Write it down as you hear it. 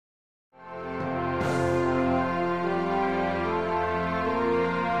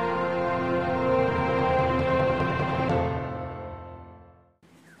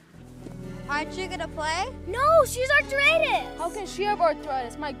She gonna play? No, she's arthritis. How can she have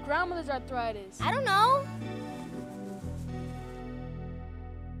arthritis? My grandmother's arthritis. I don't know.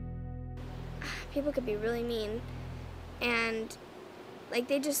 People could be really mean, and like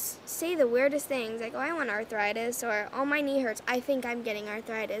they just say the weirdest things, like, oh, I want arthritis, or oh, my knee hurts, I think I'm getting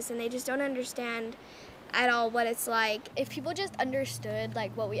arthritis, and they just don't understand at all what it's like. If people just understood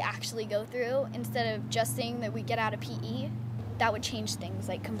like what we actually go through instead of just saying that we get out of PE, that would change things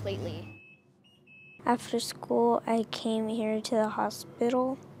like completely. After school, I came here to the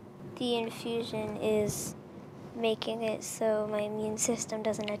hospital. The infusion is making it so my immune system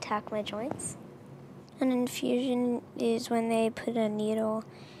doesn't attack my joints. An infusion is when they put a needle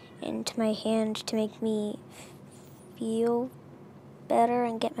into my hand to make me feel better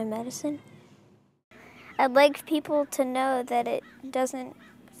and get my medicine. I'd like people to know that it doesn't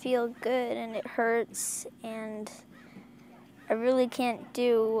feel good and it hurts, and I really can't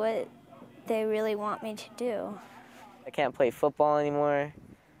do what they really want me to do. I can't play football anymore,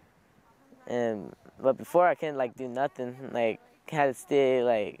 but before I couldn't do nothing. Had to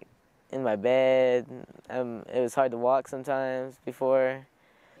stay in my bed. It was hard to walk sometimes before.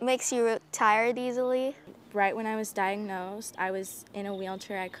 Makes you tired easily. Right when I was diagnosed, I was in a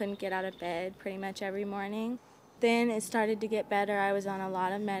wheelchair. I couldn't get out of bed pretty much every morning. Then it started to get better. I was on a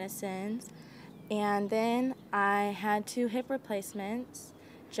lot of medicines. And then I had 2 hip replacements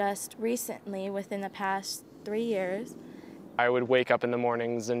just recently, within the past 3 years. I would wake up in the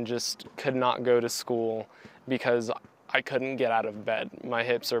mornings and just could not go to school because I couldn't get out of bed. My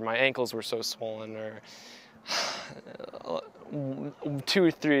hips or my ankles were so swollen, or 2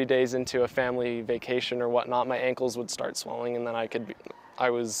 or 3 days into a family vacation or whatnot, my ankles would start swelling, and then I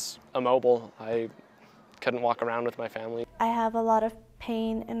was immobile. I couldn't walk around with my family. I have a lot of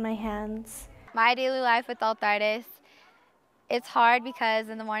pain in my hands. My daily life with arthritis, it's hard because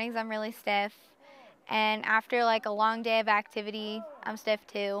in the mornings I'm really stiff, and after a long day of activity, I'm stiff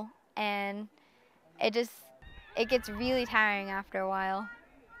too, and it gets really tiring after a while.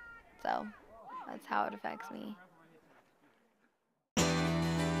 So that's how it affects me.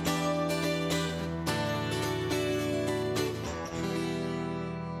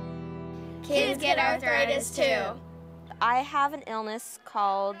 Kids get arthritis too. I have an illness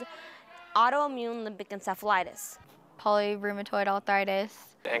called autoimmune limbic encephalitis. Polyrheumatoid arthritis.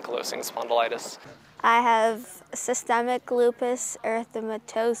 Ankylosing spondylitis. I have systemic lupus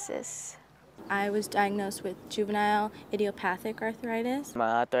erythematosus. I was diagnosed with juvenile idiopathic arthritis. My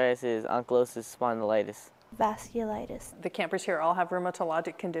arthritis is ankylosing spondylitis. Vasculitis. The campers here all have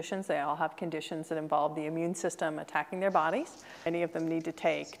rheumatologic conditions. They all have conditions that involve the immune system attacking their bodies. Many of them need to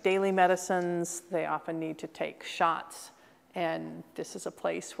take daily medicines. They often need to take shots. And this is a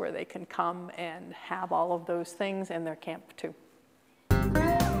place where they can come and have all of those things in their camp too.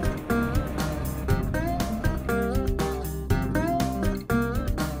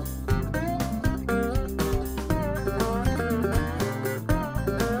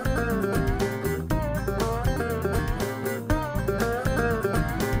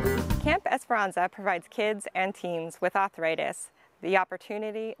 Camp Esperanza provides kids and teens with arthritis the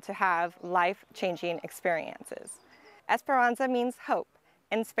opportunity to have life-changing experiences. Esperanza means hope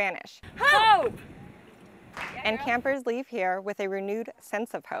in Spanish. Hope! And campers leave here with a renewed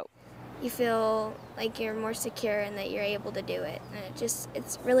sense of hope. You feel like you're more secure and that you're able to do it. And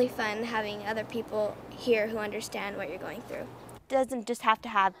it's really fun having other people here who understand what you're going through. It doesn't just have to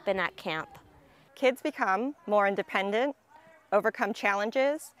happen at camp. Kids become more independent, overcome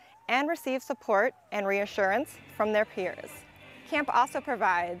challenges, and receive support and reassurance from their peers. Camp also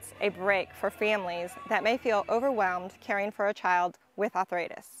provides a break for families that may feel overwhelmed caring for a child with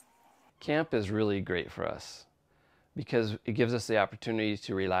arthritis. Camp is really great for us because it gives us the opportunity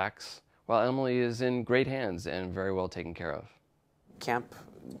to relax while Emily is in great hands and very well taken care of. Camp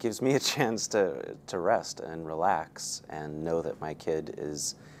gives me a chance to rest and relax and know that my kid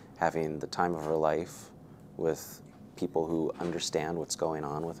is having the time of her life with people who understand what's going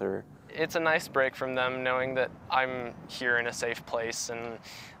on with her. It's a nice break from them knowing that I'm here in a safe place and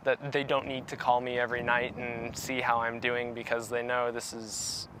that they don't need to call me every night and see how I'm doing because they know this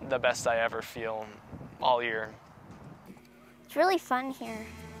is the best I ever feel all year. It's really fun here.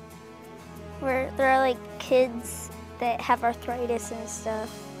 There are kids that have arthritis and stuff.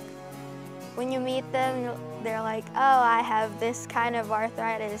 When you meet them, they're like, oh, I have this kind of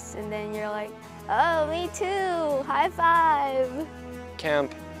arthritis, and then you're like, oh, me too, high five.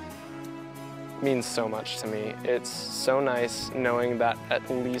 Camp means so much to me. It's so nice knowing that at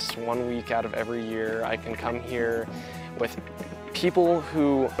least 1 week out of every year I can come here with people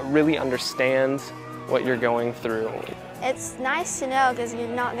who really understand what you're going through. It's nice to know because you're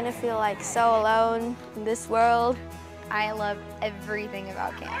not going to feel like so alone in this world. I love everything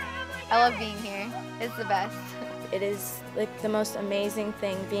about camp. I love being here. It's the best. It is like the most amazing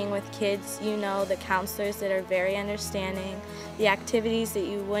thing being with kids, you know, the counselors that are very understanding, the activities that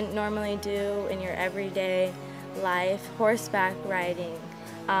you wouldn't normally do in your everyday life, horseback riding,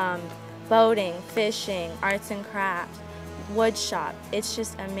 boating, fishing, arts and crafts, wood shop. It's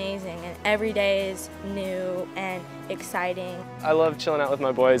just amazing, and every day is new and exciting. I love chilling out with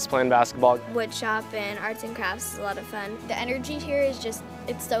my boys, playing basketball. Wood shop and arts and crafts is a lot of fun. The energy here is just,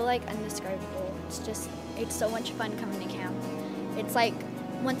 it's so like indescribable. It's so much fun coming to camp. It's like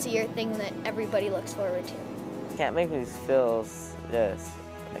once a year thing that everybody looks forward to. Camp makes me feel just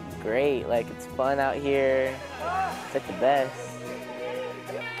like great, like it's fun out here. It's like the best.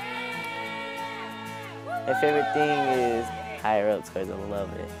 My favorite thing is high ropes because I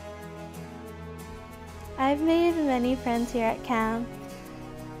love it. I've made many friends here at camp.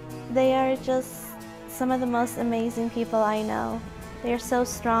 They are just some of the most amazing people I know. They are so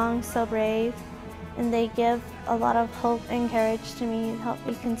strong, so brave, and they give a lot of hope and courage to me, help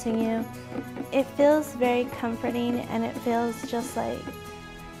me continue. It feels very comforting, and it feels just like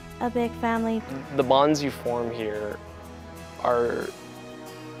a big family. The bonds you form here are,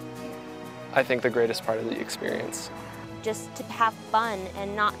 I think, the greatest part of the experience. Just to have fun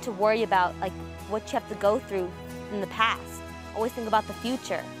and not to worry about like what you have to go through in the past. Always think about the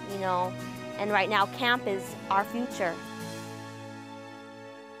future, you know, and right now camp is our future.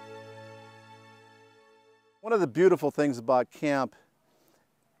 One of the beautiful things about camp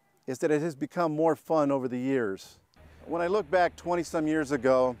is that it has become more fun over the years. When I look back 20-some years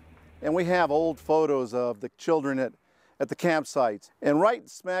ago, and we have old photos of the children at the campsites, and right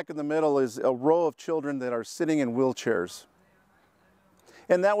smack in the middle is a row of children that are sitting in wheelchairs.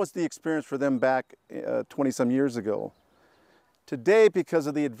 And that was the experience for them back 20-some years ago. Today, because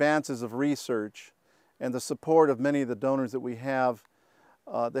of the advances of research and the support of many of the donors that we have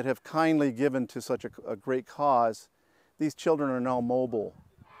that have kindly given to such a great cause, these children are now mobile.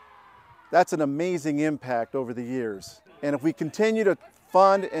 That's an amazing impact over the years. And if we continue to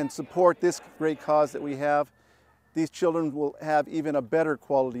fund and support this great cause that we have, these children will have even a better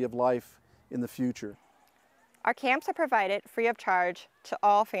quality of life in the future. Our camps are provided free of charge to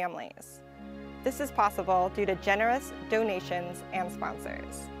all families. This is possible due to generous donations and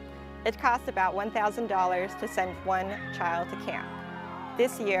sponsors. It costs about $1,000 to send one child to camp.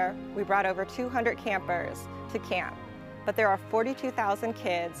 This year, we brought over 200 campers to camp, but there are 42,000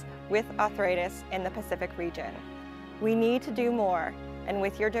 kids with arthritis in the Pacific region. We need to do more, and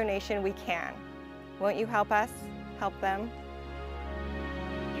with your donation, we can. Won't you help us help them?